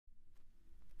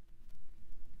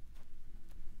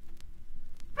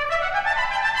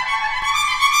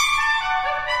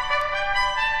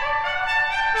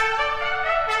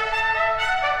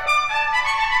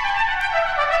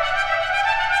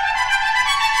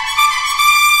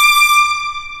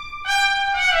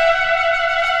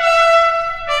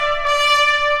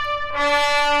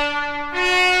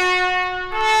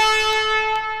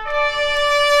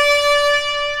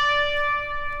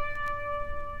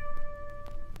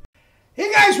Hey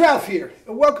guys, Ralph here,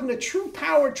 and welcome to True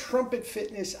Power Trumpet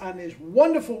Fitness on this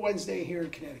wonderful Wednesday here in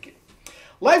Connecticut.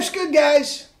 Life's good,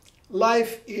 guys.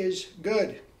 Life is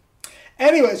good.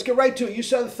 Anyway, let's get right to it. You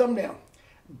saw the thumbnail.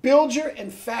 Bilger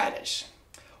and Faddis.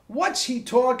 What's he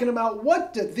talking about?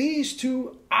 What do these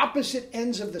two opposite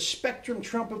ends of the spectrum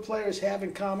trumpet players have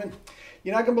in common?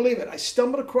 You're not going to believe it. I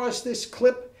stumbled across this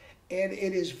clip, and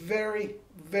it is very,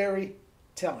 very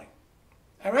telling.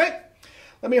 All right?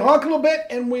 Let me honk a little bit,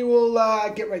 and we will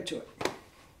get right to it.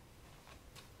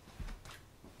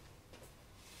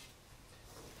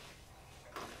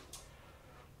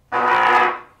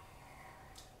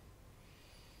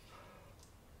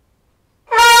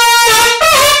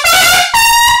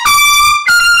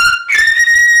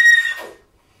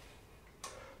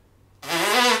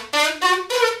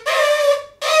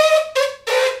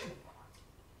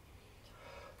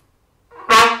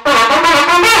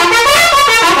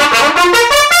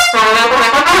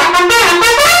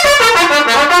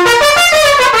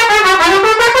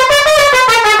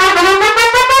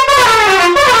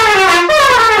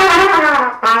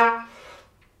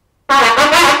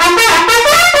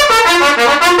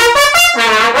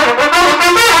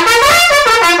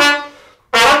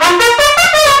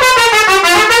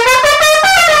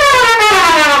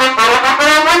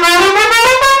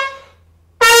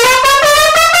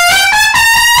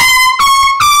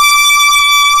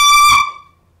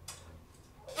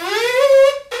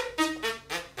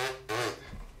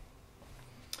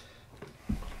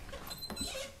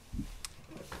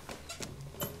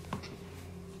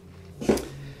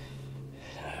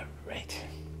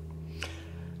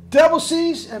 Double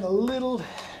C's and a little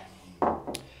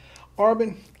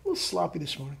Arbin. A little sloppy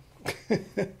this morning.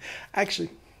 Actually,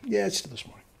 yeah, it's still this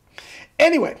morning.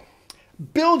 Anyway,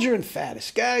 Bilger and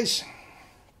Faddis. Guys,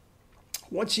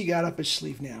 what's he got up his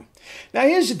sleeve now? Now,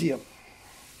 here's the deal.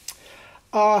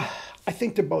 I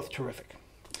think they're both terrific.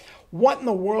 What in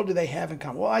the world do they have in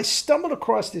common? Well, I stumbled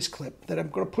across this clip that I'm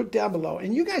going to put down below,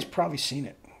 and you guys probably seen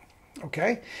it.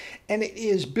 Okay, and it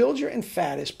is Bilger and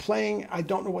Faddis playing. I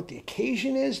don't know what the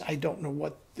occasion is. I don't know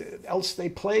what else they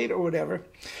played or whatever,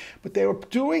 but they were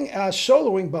doing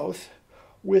soloing both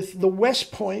with the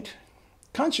West Point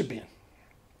concert band.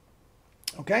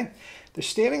 Okay, they're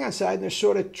standing outside and they're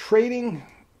sort of trading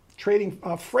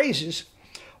phrases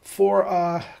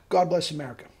for "God Bless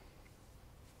America."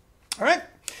 All right.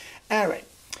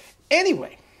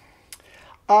 Anyway,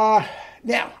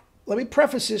 now let me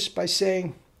preface this by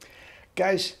saying,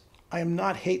 guys, I am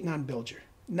not hating on Bilger.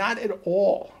 Not at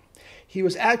all. He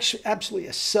was actually absolutely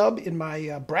a sub in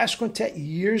my brass quintet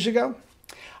years ago.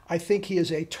 I think he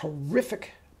is a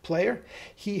terrific player.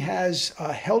 He has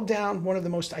held down one of the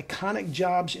most iconic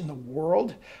jobs in the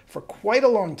world for quite a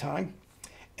long time,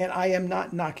 and I am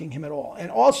not knocking him at all.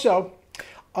 And also,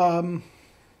 again,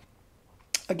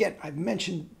 I've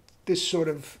mentioned this sort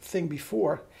of thing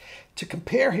before. To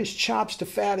compare his chops to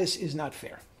Faddis is not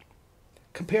fair.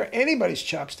 Compare anybody's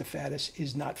chops to Faddis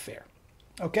is not fair.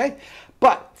 Okay?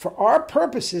 But for our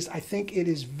purposes, I think it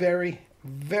is very,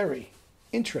 very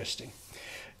interesting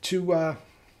to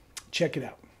check it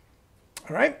out.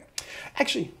 All right?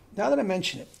 Actually, now that I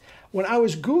mention it, when I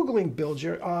was Googling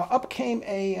Bilger, up came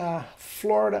a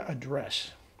Florida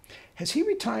address. Has he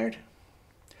retired?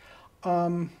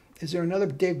 Is there another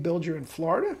Dave Bilger in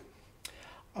Florida?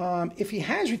 If he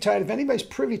has retired, if anybody's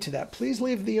privy to that, please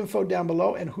leave the info down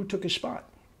below and who took his spot.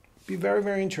 Be very,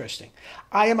 very interesting.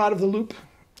 I am out of the loop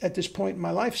at this point in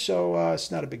my life, so it's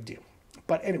not a big deal.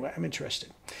 But anyway, I'm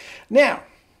interested. Now,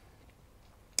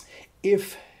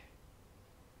 if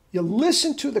you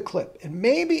listen to the clip, and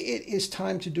maybe it is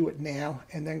time to do it now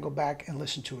and then go back and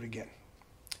listen to it again.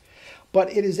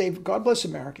 But it is a God Bless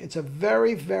America. It's a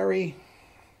very, very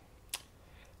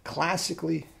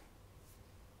classically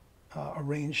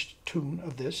arranged tune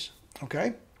of this,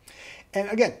 okay? And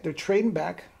again, they're trading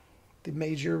back the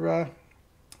major,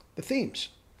 the themes.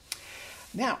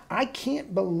 Now, I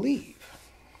can't believe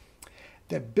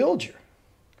that Bilger,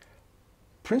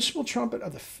 principal trumpet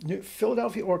of the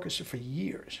Philadelphia Orchestra for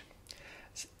years,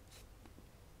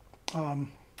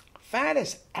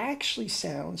 Faddis actually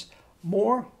sounds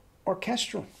more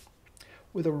orchestral,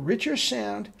 with a richer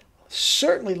sound,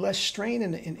 certainly less strain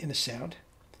in the sound.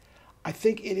 I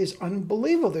think it is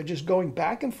unbelievable. They're just going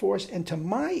back and forth, and to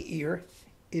my ear,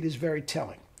 it is very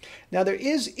telling. Now, there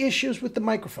is issues with the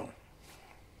microphone.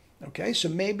 Okay, so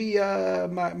maybe my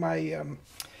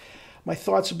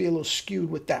thoughts will be a little skewed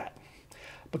with that.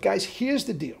 But guys, here's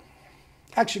the deal.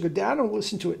 Actually, go down and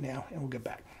listen to it now, and we'll get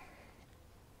back.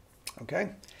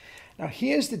 Okay? Now,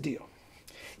 here's the deal.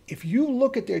 If you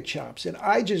look at their chops, and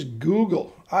I just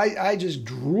Google, I just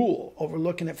drool over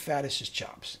looking at Faddis's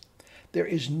chops. there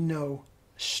is no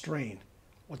strain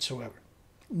whatsoever.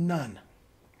 None.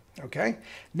 Okay?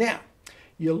 Now,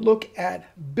 you look at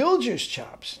Bilger's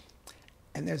chops,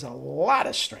 and there's a lot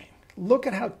of strain. Look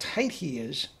at how tight he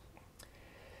is.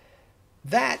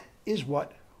 That is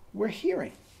what we're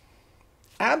hearing.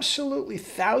 Absolutely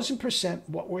 1,000%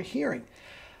 what we're hearing.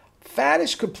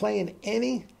 Faddis could play in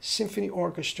any symphony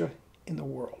orchestra in the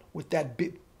world with that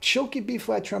silky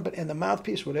B-flat trumpet and the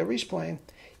mouthpiece, whatever he's playing,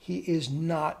 he is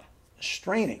not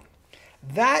straining.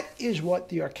 That is what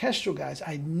the orchestral guys,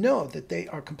 I know that they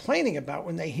are complaining about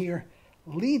when they hear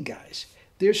lead guys.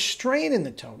 There's strain in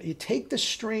the tone. You take the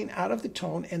strain out of the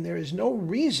tone, and there is no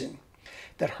reason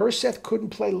that Herseth couldn't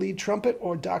play lead trumpet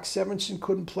or Doc Severinsen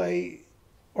couldn't play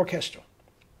orchestral.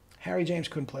 Harry James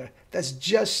couldn't play. That's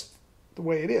just the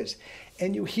way it is.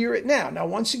 And you hear it now. Now,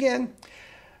 once again,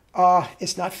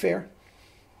 it's not fair.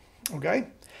 Okay?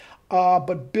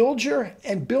 But Bilger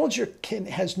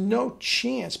has no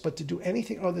chance but to do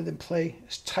anything other than play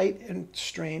tight and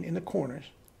strain in the corners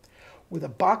with a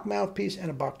Bach mouthpiece and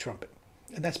a Bach trumpet.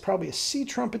 And that's probably a C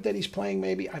trumpet that he's playing,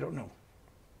 maybe. I don't know.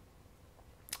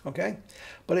 Okay?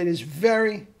 But it is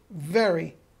very,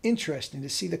 very interesting to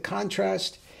see the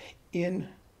contrast in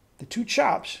the two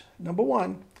chops, number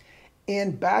one,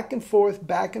 and back and forth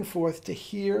to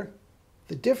hear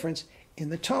the difference in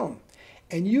the tone.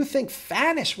 And you think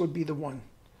Faddis would be the one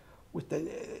with the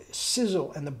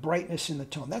sizzle and the brightness in the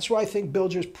tone. That's why I think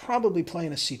Bilger's probably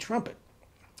playing a C trumpet.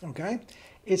 Okay?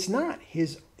 It's not.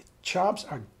 His chops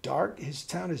are dark. His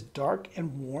tone is dark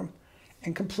and warm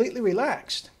and completely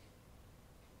relaxed.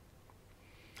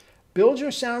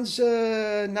 Bilger sounds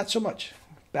not so much.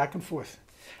 Back and forth.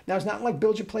 Now, it's not like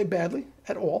Bilger played badly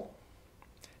at all.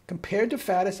 Compared to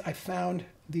Faddis, I found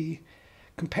the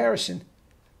comparison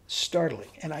startling.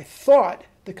 And I thought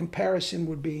the comparison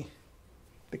would be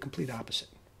the complete opposite.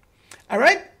 All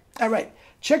right? All right.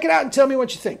 Check it out and tell me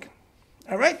what you think.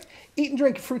 All right? Eat and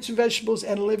drink fruits and vegetables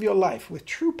and live your life with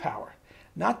true power.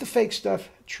 Not the fake stuff,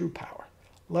 true power.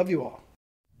 Love you all.